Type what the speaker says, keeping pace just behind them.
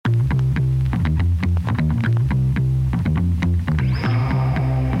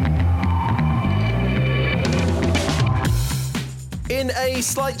A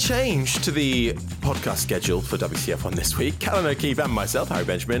slight change to the podcast schedule for WTF1 this week. Callan O'Keefe and myself, Harry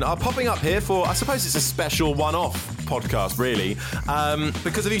Benjamin, are popping up here for, I suppose it's a special one-off podcast, really.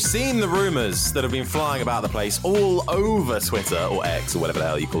 Because have you seen the rumours that have been flying about the place all over Twitter, or X, or whatever the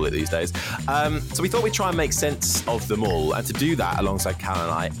hell you call it these days? So we thought we'd try and make sense of them all. And to do that, alongside Callan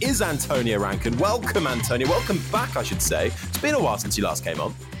and I, is Antonia Rankin. Welcome, Antonia. Welcome back, I should say. It's been a while since you last came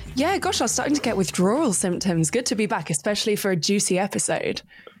on. Yeah, gosh, I was starting to get withdrawal symptoms. Good to be back, especially for a juicy episode.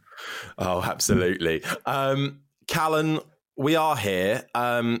 Oh, absolutely. Callan, we are here.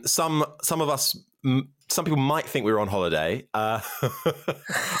 Some of us, some people might think we were on holiday. I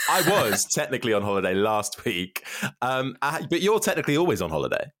was technically on holiday last week, but you're technically always on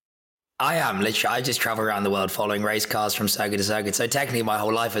holiday. I am, literally. I just travel around the world following race cars from circuit to circuit. So technically my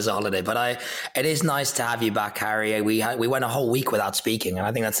whole life is a holiday. But it is nice to have you back, Harry. We went a whole week without speaking. And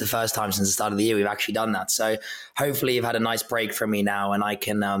I think that's the first time since the start of the year we've actually done that. So hopefully you've had a nice break from me now and I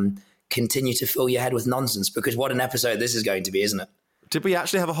can continue to fill your head with nonsense, because what an episode this is going to be, isn't it? Did we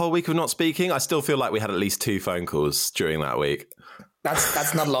actually have a whole week of not speaking? I still feel like we had at least 2 phone calls during that week.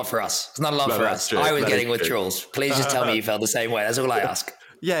 That's not a lot for us. It's not a lot for us. True. I was getting withdrawals. Please just tell me you felt the same way. That's all I ask.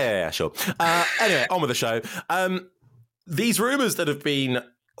 Yeah, sure. Anyway, on with the show. These rumours that have been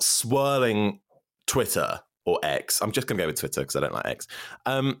swirling Twitter or X, I'm just going to go with Twitter because I don't like X,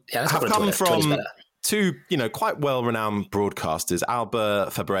 have come from 2, quite well-renowned broadcasters, Albert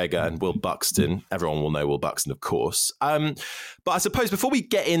Fabrega and Will Buxton. Everyone will know Will Buxton, of course. But I suppose before we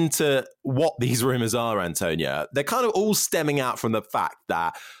get into what these rumours are, Antonia, they're kind of all stemming out from the fact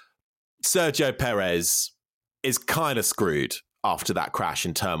that Sergio Perez is kind of screwed after that crash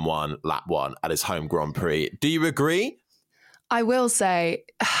in turn 1, lap 1 at his home Grand Prix. Do you agree? I will say,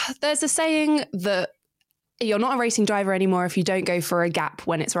 there's a saying that you're not a racing driver anymore if you don't go for a gap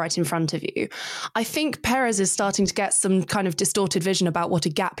when it's right in front of you. I think Perez is starting to get some kind of distorted vision about what a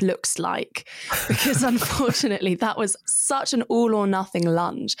gap looks like, because unfortunately that was such an all or nothing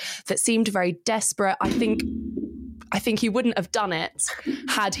lunge that seemed very desperate. I think he wouldn't have done it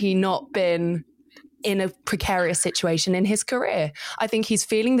had he not been in a precarious situation in his career. I think he's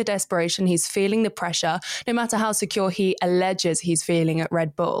feeling the desperation, he's feeling the pressure, no matter how secure he alleges he's feeling at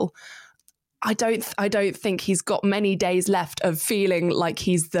Red Bull. I don't think he's got many days left of feeling like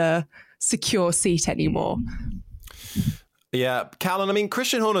he's the secure seat anymore. Yeah, Callan, I mean,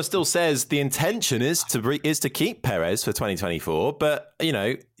 Christian Horner still says the intention is to keep Perez for 2024, but,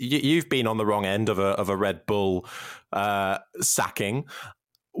 you've been on the wrong end of a Red Bull sacking.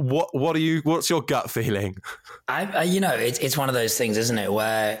 What's your gut feeling? It's one of those things, isn't it,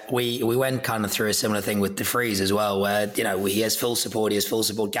 where we went kind of through a similar thing with De Vries as well, where, he has full support,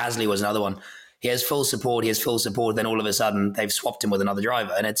 Gasly was another one. He has full support, then all of a sudden they've swapped him with another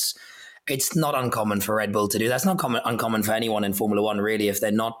driver. And it's not uncommon for Red Bull to do. That's not uncommon for anyone in Formula One, really, if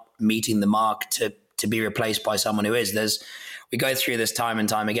they're not meeting the mark to be replaced by someone who is. We go through this time and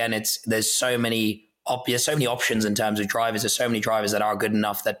time again. There's so many options in terms of drivers. There's so many drivers that are good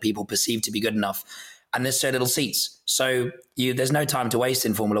enough that people perceive to be good enough, and there's so little seats. So there's no time to waste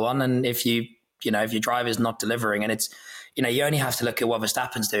in Formula One. And if your driver is not delivering, and it's you only have to look at what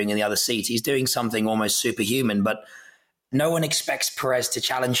Verstappen's doing in the other seat. He's doing something almost superhuman, but no one expects Perez to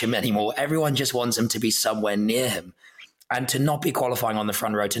challenge him anymore. Everyone just wants him to be somewhere near him. And to not be qualifying on the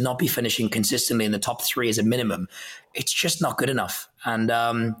front row, to not be finishing consistently in the top 3 as a minimum, it's just not good enough. And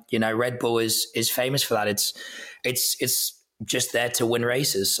Red Bull is famous for that. It's just there to win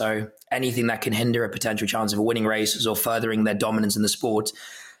races. So anything that can hinder a potential chance of winning races or furthering their dominance in the sport,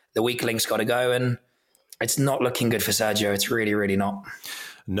 the weak link's got to go. And it's not looking good for Sergio. It's really, really not.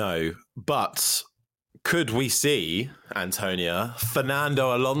 No, but could we see, Antonia,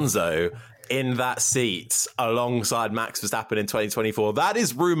 Fernando Alonso in that seat alongside Max Verstappen in 2024? That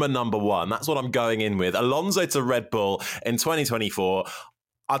is rumour number 1. That's what I'm going in with. Alonso to Red Bull in 2024.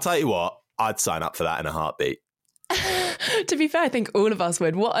 I'll tell you what, I'd sign up for that in a heartbeat. To be fair, I think all of us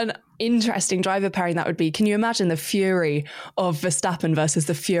would. What an interesting driver pairing that would be. Can you imagine the fury of Verstappen versus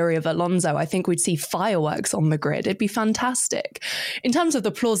the fury of Alonso? I think we'd see fireworks on the grid. It'd be fantastic. In terms of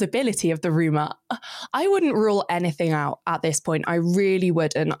the plausibility of the rumour, I wouldn't rule anything out at this point. I really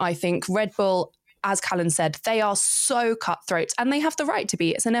wouldn't. I think Red Bull, as Callan said, they are so cutthroat, and they have the right to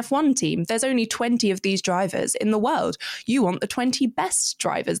be. It's an F1 team. There's only 20 of these drivers in the world. You want the 20 best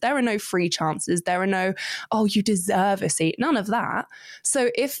drivers. There are no free chances. There are no, you deserve a seat. None of that. So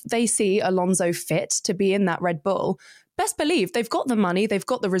if they see Alonso fit to be in that Red Bull, best believe they've got the money, they've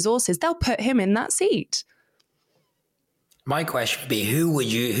got the resources. They'll put him in that seat. My question would be,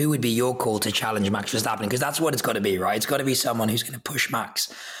 who would be your call to challenge Max Verstappen? Because that's what it's got to be, right? It's got to be someone who's going to push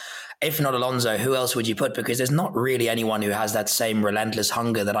Max. if not Alonso, who else would you put? Because there's not really anyone who has that same relentless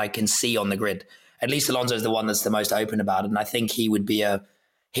hunger that I can see on the grid. At least Alonso is the one that's the most open about it. And I think he would be a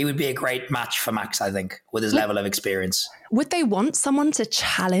great match for Max, I think, with his level of experience. Would they want someone to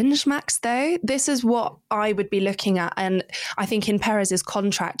challenge Max, though? This is what I would be looking at. And I think in Perez's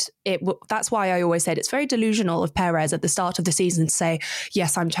contract, that's why I always said it's very delusional of Perez at the start of the season to say,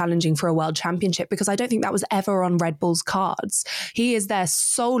 yes, I'm challenging for a world championship, because I don't think that was ever on Red Bull's cards. He is there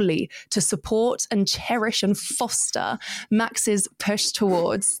solely to support and cherish and foster Max's push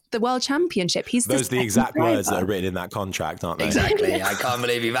towards the world championship. Those are the exact words that are written in that contract, aren't they? Exactly. I can't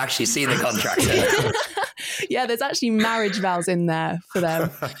believe you've actually seen the contract. Yeah, there's actually marriage vows in there for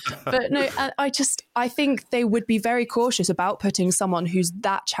them. But no, I think they would be very cautious about putting someone who's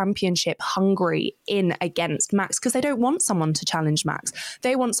that championship hungry in against Max, because they don't want someone to challenge Max.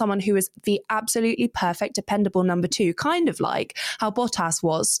 They want someone who is the absolutely perfect, dependable number 2, kind of like how Bottas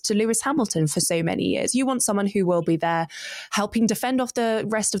was to Lewis Hamilton for so many years. You want someone who will be there helping defend off the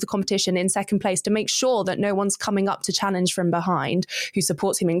rest of the competition in second place to make sure that no one's coming up to challenge from behind, who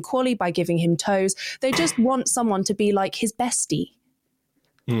supports him in quali by giving him toes. They just want someone to be like his bestie.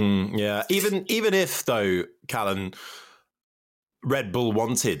 Yeah, even if though, Callan, Red Bull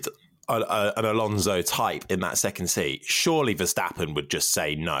wanted an Alonso type in that second seat, surely Verstappen would just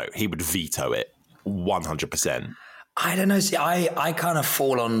say no. He would veto it 100%. I don't know. See, I kind of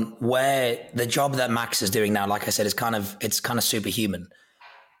fall on where the job that Max is doing now, like I said, it's kind of superhuman.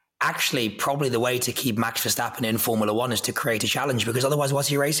 Actually, probably the way to keep Max Verstappen in Formula One is to create a challenge, because otherwise what's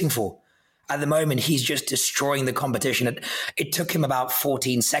he racing for? At the moment, he's just destroying the competition. It took him about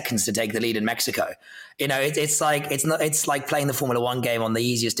 14 seconds to take the lead in Mexico. You know, it's like playing the Formula One game on the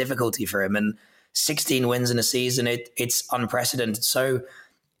easiest difficulty for him. And 16 wins in a season, it's unprecedented. So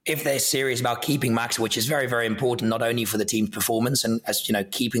if they're serious about keeping Max, which is very, very important, not only for the team's performance and as you know,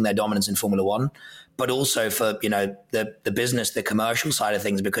 keeping their dominance in Formula One, but also for the business, the commercial side of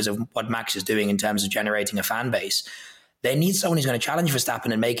things, because of what Max is doing in terms of generating a fan base. They need someone who's going to challenge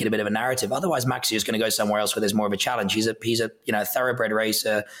Verstappen and make it a bit of a narrative. Otherwise, Max is just going to go somewhere else where there's more of a challenge. He's a thoroughbred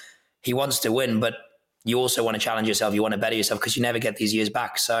racer. He wants to win, but you also want to challenge yourself. You want to better yourself, because you never get these years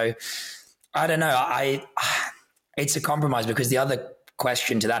back. So I don't know. It's a compromise, because the other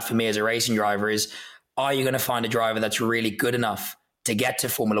question to that for me as a racing driver is, are you going to find a driver that's really good enough to get to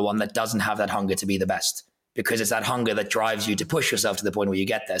Formula One that doesn't have that hunger to be the best? Because it's that hunger that drives you to push yourself to the point where you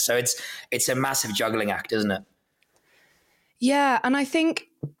get there. So it's a massive juggling act, isn't it? Yeah, and I think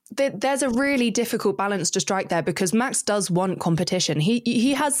that there's a really difficult balance to strike there, because Max does want competition.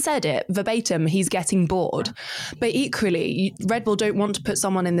 He has said it verbatim, he's getting bored. But equally, Red Bull don't want to put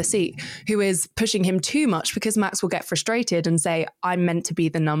someone in the seat who is pushing him too much, because Max will get frustrated and say, I'm meant to be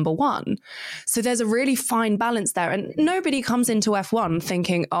the number 1. So there's a really fine balance there. And nobody comes into F1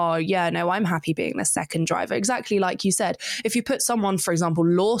 thinking, oh, yeah, no, I'm happy being the second driver. Exactly like you said. If you put someone, for example,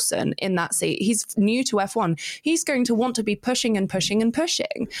 Lawson in that seat, he's new to F1. He's going to want to be pushing and pushing and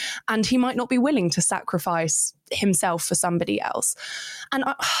pushing. And he might not be willing to sacrifice himself for somebody else. And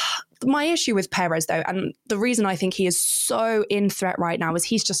my issue with Perez, though, and the reason I think he is so in threat right now, is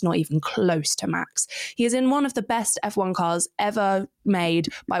he's just not even close to Max. He is in one of the best F1 cars ever made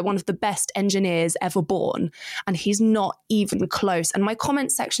by one of the best engineers ever born, and he's not even close. And my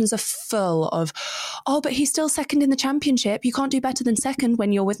comment sections are full of, oh, but he's still second in the championship. You can't do better than second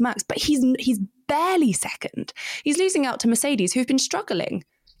when you're with Max. But he's barely second. He's losing out to Mercedes, who've been struggling.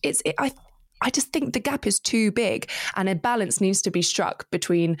 I just think the gap is too big, and a balance needs to be struck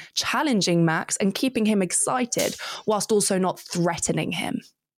between challenging Max and keeping him excited whilst also not threatening him.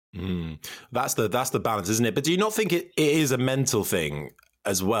 That's the balance, isn't it? But do you not think it is a mental thing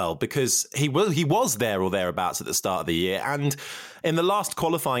as well? Because he was there or thereabouts at the start of the year, and in the last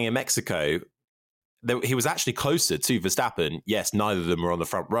qualifying in Mexico, he was actually closer to Verstappen. Yes, neither of them were on the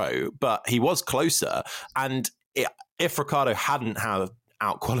front row, but he was closer. And if Ricciardo hadn't have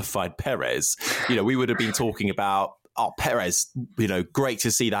out-qualified Perez, we would have been talking about, Perez, great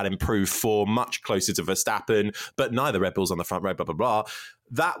to see that improved form, much closer to Verstappen, but neither Red Bull's on the front row, blah, blah, blah.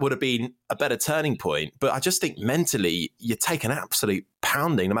 That would have been a better turning point. But I just think mentally, you take an absolute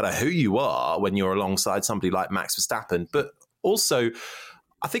pounding, no matter who you are, when you're alongside somebody like Max Verstappen. But also,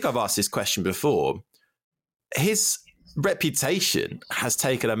 I think I've asked this question before, his reputation has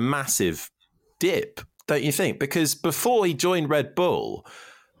taken a massive dip, don't you think? Because before he joined Red Bull,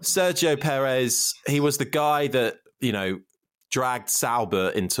 Sergio Perez, he was the guy that, dragged Sauber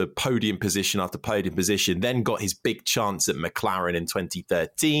into podium position after podium position, then got his big chance at McLaren in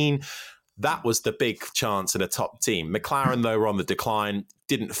 2013. that was the big chance in a top team. McLaren, though, were on the decline,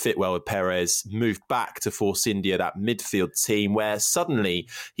 didn't fit well with Perez, moved back to Force India, that midfield team, where suddenly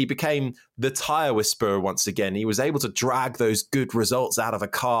he became the tyre whisperer once again. He was able to drag those good results out of a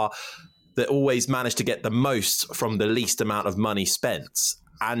car that always managed to get the most from the least amount of money spent.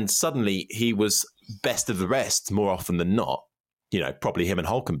 And suddenly he was best of the rest more often than not. Probably him and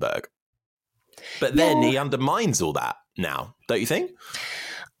Hülkenberg. But then he undermines all that now, don't you think?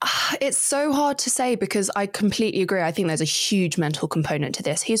 It's so hard to say because I completely agree. I think there's a huge mental component to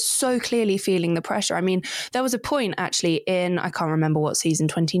this. He's so clearly feeling the pressure. I mean, there was a point actually in, I can't remember what season,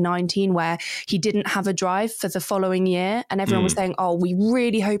 2019, where he didn't have a drive for the following year. And everyone was saying, oh, we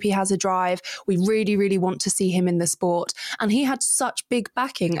really hope he has a drive. We really, really want to see him in the sport. And he had such big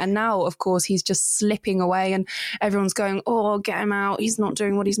backing. And now, of course, he's just slipping away and everyone's going, oh, get him out. He's not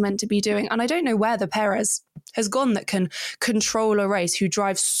doing what he's meant to be doing. And I don't know where the Perez has gone that can control a race, who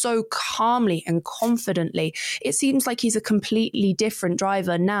drives so calmly and confidently. It seems like he's a completely different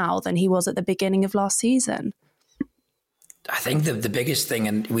driver now than he was at the beginning of last season. I think the biggest thing,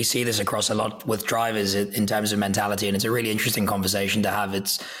 and we see this across a lot with drivers in terms of mentality, and it's a really interesting conversation to have.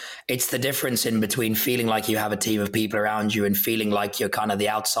 It's the difference in between feeling like you have a team of people around you and feeling like you're kind of the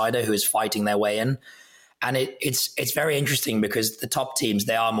outsider who is fighting their way in. And it's very interesting because the top teams,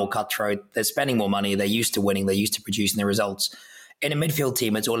 they are more cutthroat. They're spending more money. They're used to winning. They're used to producing the results. In a midfield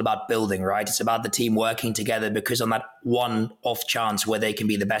team, it's all about building, right? It's about the team working together because on that one off chance where they can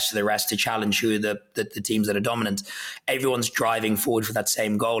be the best of the rest to challenge who the teams that are dominant, everyone's driving forward for that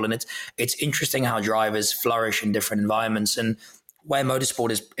same goal. And it's interesting how drivers flourish in different environments. And where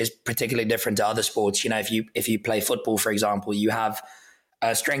motorsport is particularly different to other sports, if you play football, for example, you have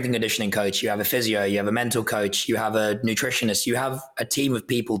a strength and conditioning coach, you have a physio, you have a mental coach, you have a nutritionist, you have a team of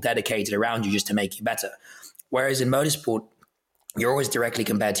people dedicated around you just to make you better. Whereas in motorsport, you're always directly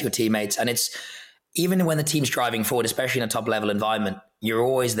compared to your teammates. And it's even when the team's driving forward, especially in a top level environment, you're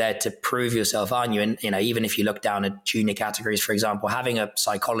always there to prove yourself, aren't you? And, even if you look down at junior categories, for example, having a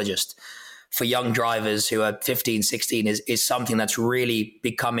psychologist for young drivers who are 15, 16 is something that's really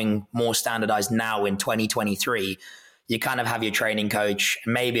becoming more standardized now in 2023. You kind of have your training coach,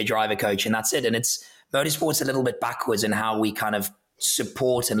 maybe a driver coach, and that's it. And motorsport's a little bit backwards in how we kind of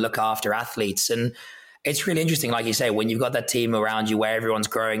support and look after athletes. And it's really interesting, like you say, when you've got that team around you where everyone's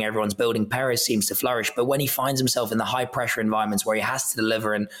growing, everyone's building, Perez seems to flourish. But when he finds himself in the high pressure environments where he has to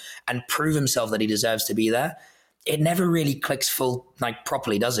deliver and prove himself that he deserves to be there, it never really clicks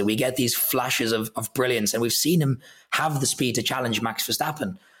properly, does it? We get these flashes of brilliance, and we've seen him have the speed to challenge Max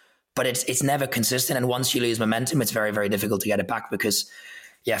Verstappen, but it's never consistent. And once you lose momentum, it's very, very difficult to get it back because,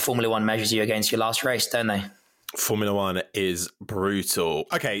 Formula One measures you against your last race, don't they? Formula One is brutal.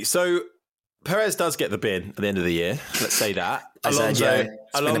 Okay, so Perez does get the bin at the end of the year. Let's say that. Alonso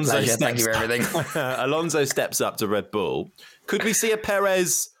thank you for everything. Alonso steps up to Red Bull. Could we see a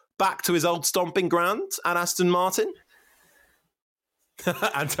Perez back to his old stomping ground at Aston Martin?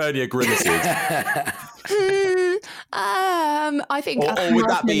 Antonia grimaces. I think... Or would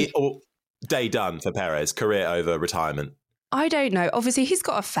that be day done for Perez, career over, retirement? I don't know. Obviously, he's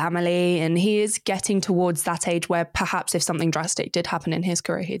got a family and he is getting towards that age where perhaps if something drastic did happen in his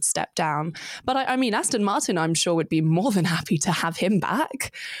career, he'd step down. But I mean, Aston Martin, I'm sure, would be more than happy to have him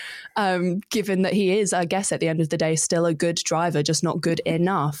back, given that he is, I guess, at the end of the day, still a good driver, just not good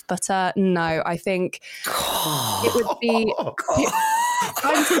enough. But no, I think it would be...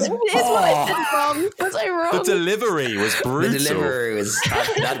 Is what I said wrong? Was I wrong? The delivery was brutal. The delivery was...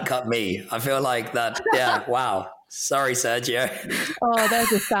 That cut me. I feel like that... Yeah, wow. Sorry, Sergio. Oh,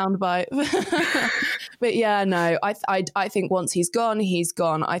 there's a soundbite. But yeah, no, I think once he's gone, he's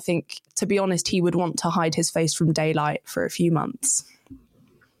gone. I think, to be honest, he would want to hide his face from daylight for a few months.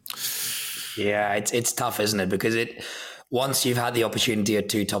 Yeah, it's tough, isn't it? Because once you've had the opportunity at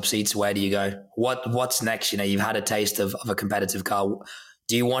 2 top seats, where do you go? What's next? You've had a taste of a competitive car.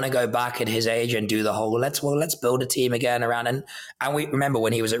 Do you want to go back at his age and do the whole let's build a team again around? And we remember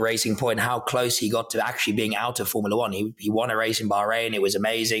when he was at Racing Point, how close he got to actually being out of Formula One. He won a race in Bahrain. It was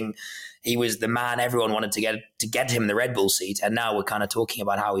amazing. He was the man everyone wanted to get him the Red Bull seat. And now we're kind of talking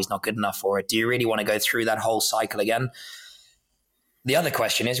about how he's not good enough for it. Do you really want to go through that whole cycle again? The other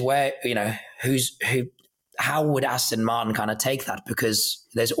question is how would Aston Martin kind of take that? Because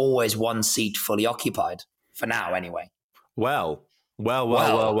there's always one seat fully occupied for now anyway. Well,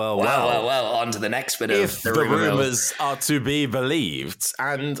 on to the next bit if of the rumours are to be believed.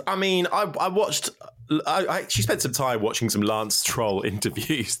 And I mean, I watched, I actually spent some time watching some Lance Stroll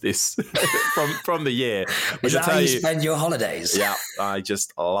interviews from the year. Is that how you spend your holidays? Yeah, I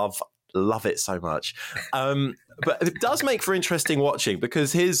just love Love it so much. But it does make for interesting watching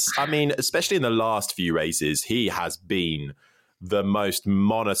because especially in the last few races, he has been the most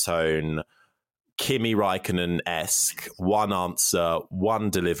monotone, Kimi Räikkönen-esque, one answer, one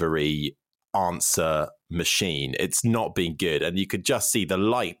delivery answer machine. It's not been good. And you could just see the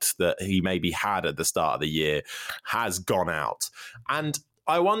light that he maybe had at the start of the year has gone out. And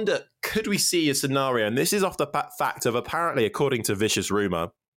I wonder, could we see a scenario, and this is off the fact of apparently, according to Vicious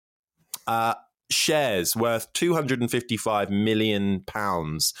Rumour, shares worth £255 million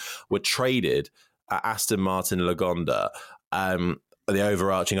were traded at Aston Martin Lagonda, the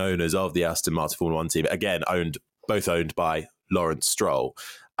overarching owners of the Aston Martin Formula One team, again, both owned by Lance Stroll.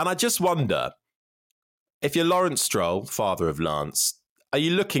 And I just wonder, if you're Lance Stroll, father of Lance, are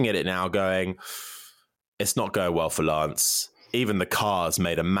you looking at it now going, it's not going well for Lance? Even the cars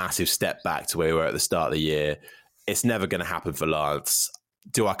made a massive step back to where we were at the start of the year. It's never going to happen for Lance.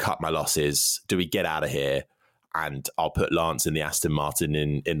 Do I cut my losses? Do we get out of here? And I'll put Lance in the Aston Martin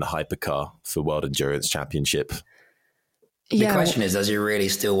in the hypercar for World Endurance Championship. The question is, does he really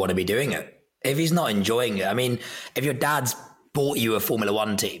still want to be doing it? If he's not enjoying it, I mean, if your dad's bought you a Formula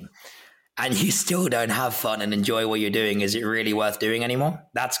One team and you still don't have fun and enjoy what you're doing, is it really worth doing anymore?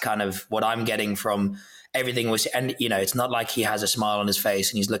 That's kind of what I'm getting from everything. And, it's not like he has a smile on his face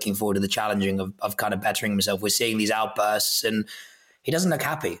and he's looking forward to the challenging of kind of bettering himself. We're seeing these outbursts and he doesn't look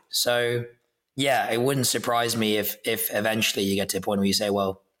happy. So, yeah, it wouldn't surprise me if eventually you get to a point where you say,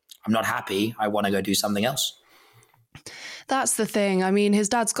 well, I'm not happy. I want to go do something else. That's the thing. I mean, his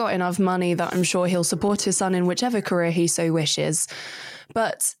dad's got enough money that I'm sure he'll support his son in whichever career he so wishes.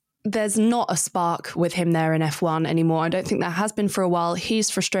 But there's not a spark with him there in F1 anymore. I don't think there has been for a while. He's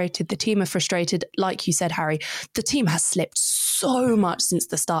frustrated. The team are frustrated. Like you said, Harry, the team has slipped so much since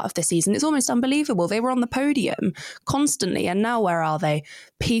the start of the season. It's almost unbelievable. They were on the podium constantly. And now where are they?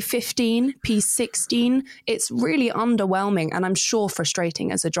 P15, P16. It's really underwhelming and I'm sure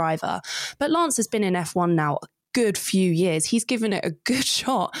frustrating as a driver. But Lance has been in F1 now a good few years. He's given it a good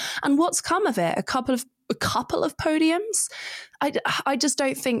shot. And what's come of it? A couple of podiums? I just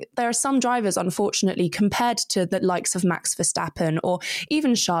don't think there are some drivers, unfortunately, compared to the likes of Max Verstappen or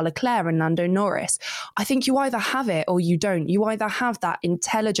even Charles Leclerc and Lando Norris. I think you either have it or you don't. You either have that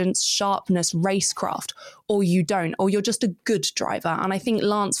intelligence, sharpness, racecraft, or you don't, or you're just a good driver. And I think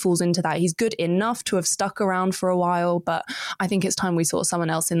Lance falls into that. He's good enough to have stuck around for a while, but I think it's time we saw someone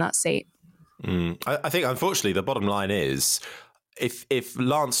else in that seat. I think, unfortunately, the bottom line is, if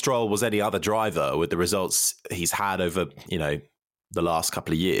Lance Stroll was any other driver with the results he's had over, the last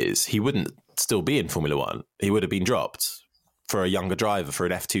couple of years, he wouldn't still be in Formula One. He would have been dropped for a younger driver, for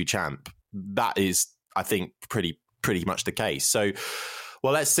an F2 champ. That is, I think, pretty much the case. So,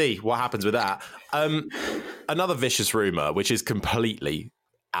 well, let's see what happens with that. Another vicious rumour, which is completely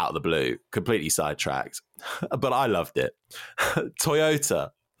out of the blue, completely sidetracked, but I loved it.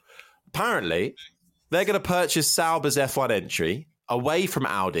 Toyota. Apparently, they're going to purchase Sauber's F1 entry away from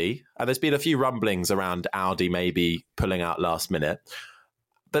Audi. And there's been a few rumblings around Audi maybe pulling out last minute.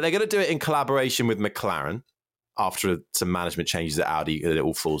 But they're going to do it in collaboration with McLaren after some management changes at Audi, that it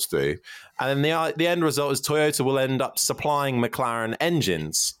all falls through. And then the end result is Toyota will end up supplying McLaren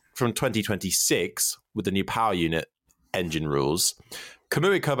engines from 2026 with the new power unit engine rules.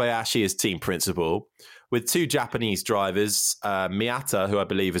 Kamui Kobayashi is team principal, with two Japanese drivers, Miyata, who I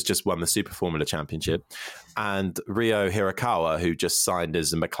believe has just won the Super Formula Championship, and Ryo Hirakawa, who just signed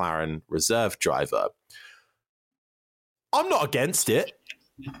as a McLaren reserve driver. I'm not against it.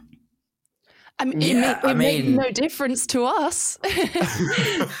 I mean, it made no difference to us.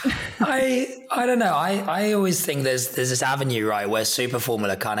 I don't know. I always think there's this avenue, right, where Super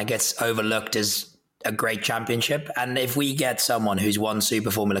Formula kind of gets overlooked as a great championship. And if we get someone who's won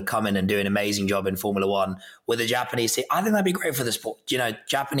Super Formula come in and do an amazing job in Formula One with a Japanese team, I think that'd be great for the sport.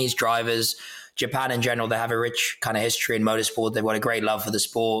 Japanese drivers, Japan in general, they have a rich kind of history in motorsport. They've got a great love for the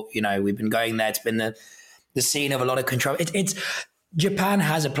sport. We've been going there. It's been the scene of a lot of control. Japan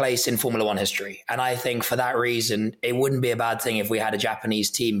has a place in Formula One history. And I think for that reason, it wouldn't be a bad thing if we had a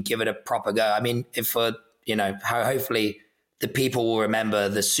Japanese team give it a proper go. I mean, hopefully the people will remember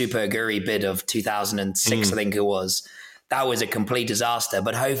the Super Aguri bid of 2006, I think it was. That was a complete disaster.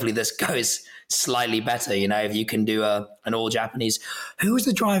 But hopefully this goes slightly better, if you can do an all-Japanese. Who was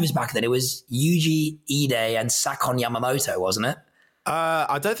the drivers back then? It was Yuji Ide and Sakon Yamamoto, wasn't it?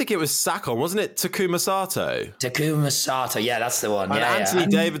 I don't think it was Sakon. Wasn't it Takuma Sato? Takuma Sato, yeah, that's the one. And yeah, Anthony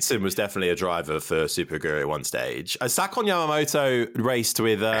Davidson was definitely a driver for Super Aguri at one stage. Sakon Yamamoto raced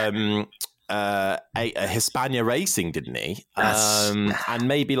with a Hispania Racing, didn't he? And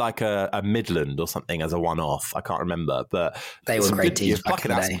maybe like a Midland or something as a one-off. I can't remember, but they were great teams. You're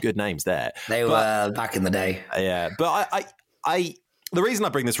plucking out some good names there. They were back in the day. Yeah, but I the reason I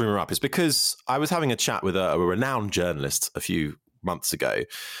bring this rumour up is because I was having a chat with a renowned journalist a few months ago,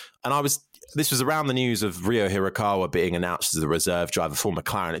 and this was around the news of Ryo Hirakawa being announced as the reserve driver for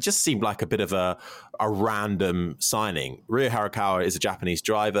McLaren. It just seemed like a bit of a random signing. Ryo Hirakawa is a Japanese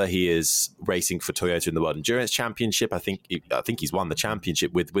driver. He is racing for Toyota in the World Endurance Championship. I think he's won the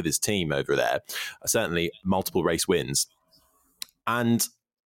championship with his team over there. Certainly multiple race wins. And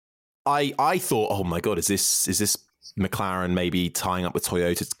I thought, oh my God, is this McLaren maybe tying up with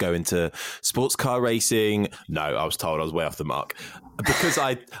Toyota to go into sports car racing? No, I was told I was way off the mark because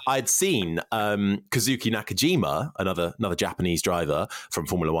I'd seen Kazuki Nakajima, another Japanese driver from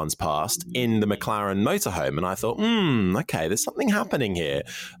Formula One's past, in the McLaren motorhome, and I thought, okay, there's something happening here.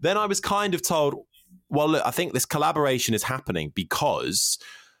 Then I was kind of told, well, look, I think this collaboration is happening because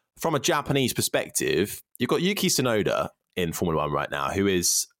from a Japanese perspective, you've got Yuki Tsunoda in Formula One right now, who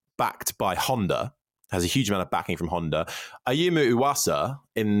is backed by Honda, has a huge amount of backing from Honda. Ayumu Iwasa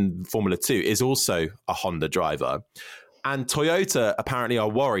in Formula 2 is also a Honda driver. And Toyota apparently are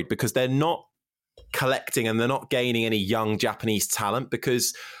worried because they're not collecting and they're not gaining any young Japanese talent,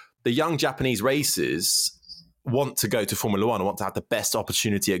 because the young Japanese racers want to go to Formula One and want to have the best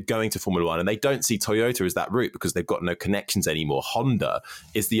opportunity at going to Formula One. And they don't see Toyota as that route because they've got no connections anymore. Honda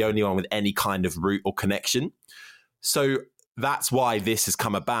is the only one with any kind of route or connection. So that's why this has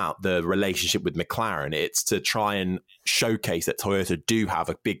come about, the relationship with McLaren. It's to try and showcase that Toyota do have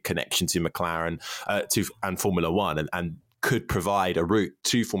a big connection to McLaren and Formula One and could provide a route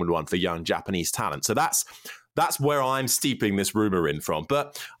to Formula One for young Japanese talent. So that's where I'm steeping this rumor in from.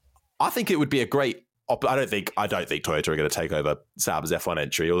 But I think it would be a great I don't think Toyota are going to take over Sauber's F1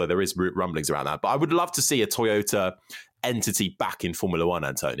 entry, although there is rumblings around that. But I would love to see a Toyota entity back in Formula One,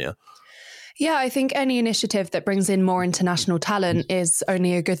 Antonia. Yeah, I think any initiative that brings in more international talent is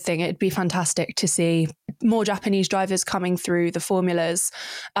only a good thing. It'd be fantastic to see more Japanese drivers coming through the formulas,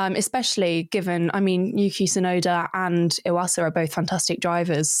 especially given, Yuki Tsunoda and Iwasa are both fantastic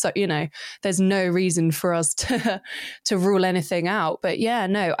drivers. So, there's no reason for us to rule anything out. But yeah,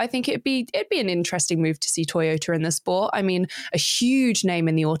 no, I think it'd be an interesting move to see Toyota in the sport. A huge name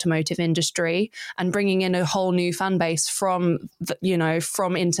in the automotive industry, and bringing in a whole new fan base from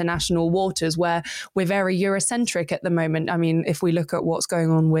international waters, where we're very Eurocentric at the moment. If we look at what's going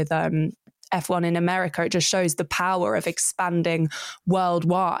on with F1 in America, it just shows the power of expanding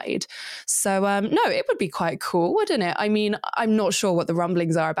worldwide. So no, it would be quite cool, wouldn't it? I'm not sure what the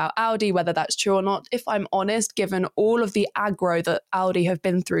rumblings are about Audi, whether that's true or not. If I'm honest, given all of the aggro that Audi have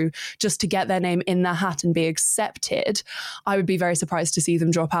been through just to get their name in the hat and be accepted, I would be very surprised to see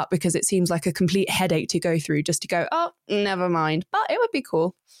them drop out, because it seems like a complete headache to go through just to go, oh, never mind. But it would be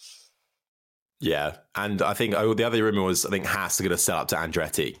cool. Yeah, and I think the other rumor was, I think Haas are going to sell up to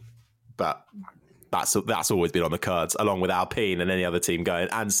Andretti, but that's always been on the cards, along with Alpine and any other team going,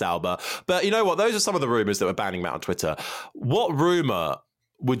 and Sauber. But you know what? Those are some of the rumors that were banning about on Twitter. What rumor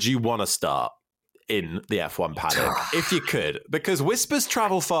would you want to start in the F1 paddock if you could? Because whispers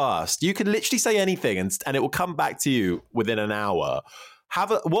travel fast. You can literally say anything, and it will come back to you within an hour.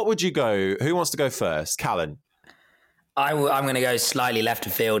 What would you go? Who wants to go first? Callan. I'm going to go slightly left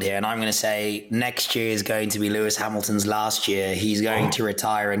of field here, and I'm going to say next year is going to be Lewis Hamilton's last year. He's going to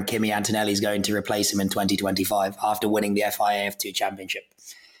retire, and Kimi Antonelli is going to replace him in 2025 after winning the FIA F2 championship.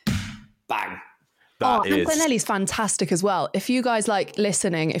 Bang. Antonelli's fantastic as well. If you guys like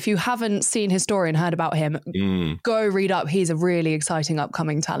listening, if you haven't seen his story and heard about him, go read up. He's a really exciting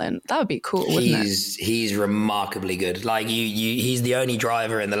upcoming talent. That would be cool, wouldn't it? He's remarkably good. Like he's the only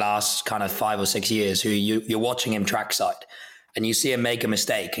driver in the last kind of 5 or 6 years who you're watching him trackside and you see him make a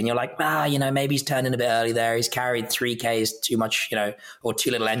mistake and you're like, maybe he's turned in a bit early there. He's carried 3Ks too much, or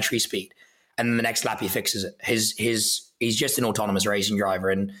too little entry speed. And then the next lap he fixes it. He's just an autonomous racing driver,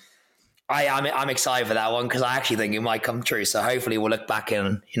 and I'm excited for that one because I actually think it might come true. So hopefully we'll look back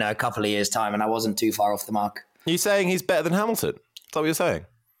in a couple of years' time and I wasn't too far off the mark. Are you saying he's better than Hamilton? Is that what you're saying?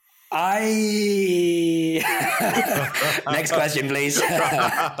 Next question, please. Team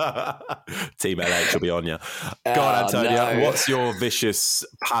LH will be on you. Go on, Antonia. No. What's your vicious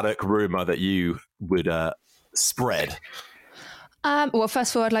paddock rumour that you would spread? Well,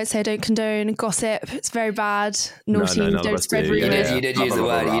 first of all, I'd like to say I don't condone gossip. It's very bad. Naughty. Don't spread rumours. You did use the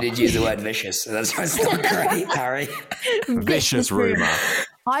word. You did use the word vicious. That's not great, Harry. Vicious rumour.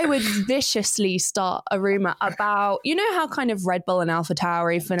 I would viciously start a rumour about, how kind of Red Bull and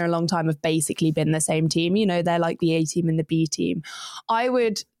AlphaTauri for a long time have basically been the same team. They're like the A team and the B team. I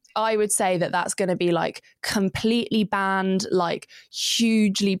would I would say that that's going to be like completely banned, like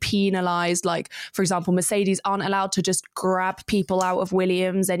hugely penalized. Like, for example, Mercedes aren't allowed to just grab people out of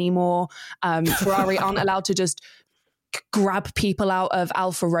Williams anymore. Ferrari aren't allowed to just grab people out of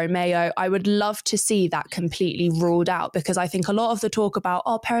Alfa Romeo. I would love to see that completely ruled out, because I think a lot of the talk about,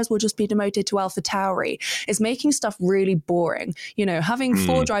 Perez will just be demoted to AlphaTauri is making stuff really boring. You know, having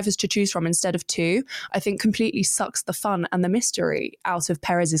 4 drivers to choose from instead of 2, I think completely sucks the fun and the mystery out of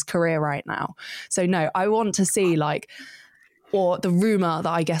Perez's career right now. So no, I want to see or the rumour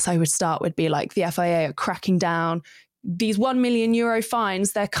that I guess I would start would be like the FIA are cracking down. These €1 million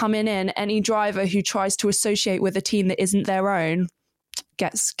fines, they're coming in. Any driver who tries to associate with a team that isn't their own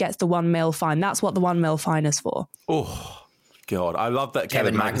gets the $1 million fine. That's what the $1 million fine is for. Oh, God. I love that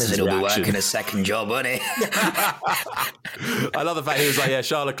Kevin Magnussen will be working a second job, won't he? I love the fact he was like, yeah,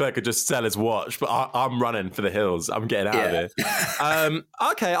 Charles Leclerc could just sell his watch, but I'm running for the hills. I'm getting out of here.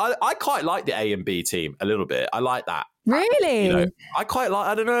 Okay, I quite like the A and B team a little bit. I like that. Really? I quite like,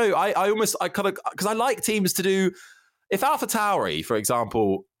 I don't know. I kind of, because I like teams to do, if AlphaTauri, for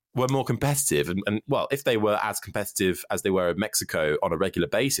example, were more competitive, and well, if they were as competitive as they were in Mexico on a regular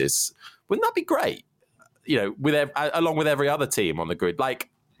basis, wouldn't that be great? You know, along with every other team on the grid, like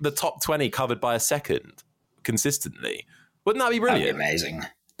the top 20 covered by a second consistently. Wouldn't that be brilliant? That'd be amazing.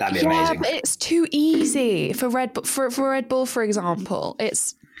 That'd be amazing. But it's too easy for Red Bull, for example.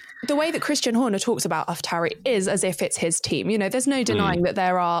 It's the way that Christian Horner talks about AlphaTauri is as if it's his team. You know, there's no denying that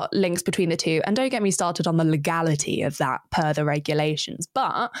there are links between the two. And don't get me started on the legality of that per the regulations.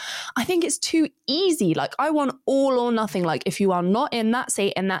 But I think it's too easy. Like, I want all or nothing. Like, if you are not in that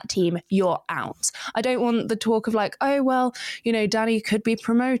seat in that team, you're out. I don't want the talk of like, oh, well, you know, Danny could be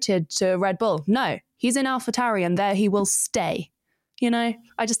promoted to Red Bull. No, he's in AlphaTauri and there he will stay. You know,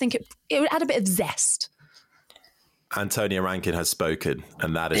 I just think it would add a bit of zest. Antonia Rankin has spoken,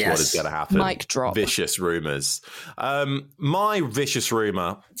 and that is what is going to happen. Mic drop. Vicious rumours. My vicious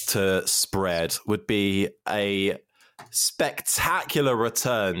rumour to spread would be a spectacular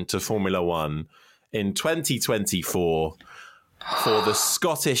return to Formula One in 2024 for the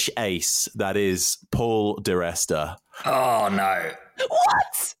Scottish ace that is Paul Di Resta. Oh, no.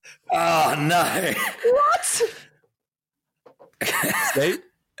 What? Oh, no. What? See?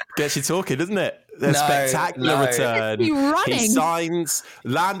 Gets you talking, doesn't it? The spectacular return. He signs.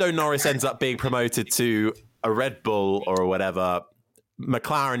 Lando Norris ends up being promoted to a Red Bull or whatever.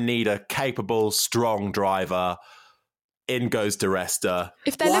 McLaren need a capable, strong driver. In goes Di Resta.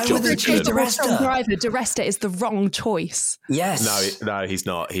 If they're looking for a capable, strong driver, Di Resta is the wrong choice. Yes. No, he's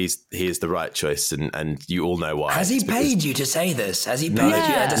not. He is the right choice, and you all know why. Has he paid you to say this? Has he paid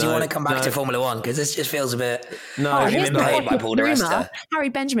you? Does he want to come back to Formula One? Because this just feels a bit... No, have you been paid by Paul Di Resta? Harry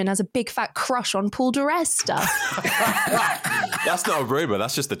Benjamin has a big fat crush on Paul Di Resta. That's not a rumour.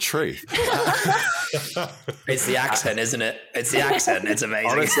 That's just the truth. It's the accent, isn't it? It's the accent. It's amazing.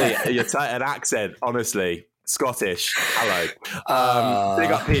 Honestly, an accent, honestly. Scottish. Hello.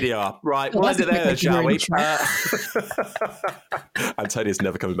 Big up PDR. Right, we'll end it there then, shall we? Antonia's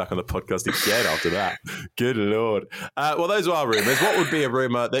never coming back on the podcast again after that. Good Lord. Well, those are our rumours. What would be a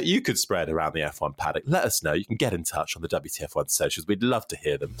rumour that you could spread around the F1 paddock? Let us know. You can get in touch on the WTF1 socials. We'd love to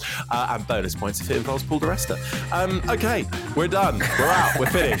hear them. And bonus points if it involves Paul Di Resta. Okay, we're done. We're out. We're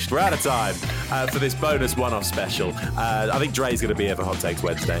finished. We're out of time for this bonus one-off special. I think Dre's going to be here for Hot Takes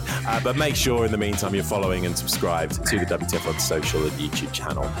Wednesday. But make sure in the meantime you're following and subscribed to the WTF1 social and YouTube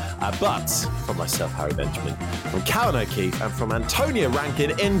channel. But from myself, Harry Benjamin, from Callan O'Keefe and from Antonia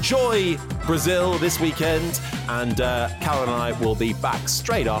Rankin, enjoy Brazil this weekend. And Callan and I will be back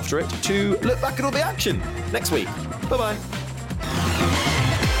straight after it to look back at all the action next week. Bye-bye.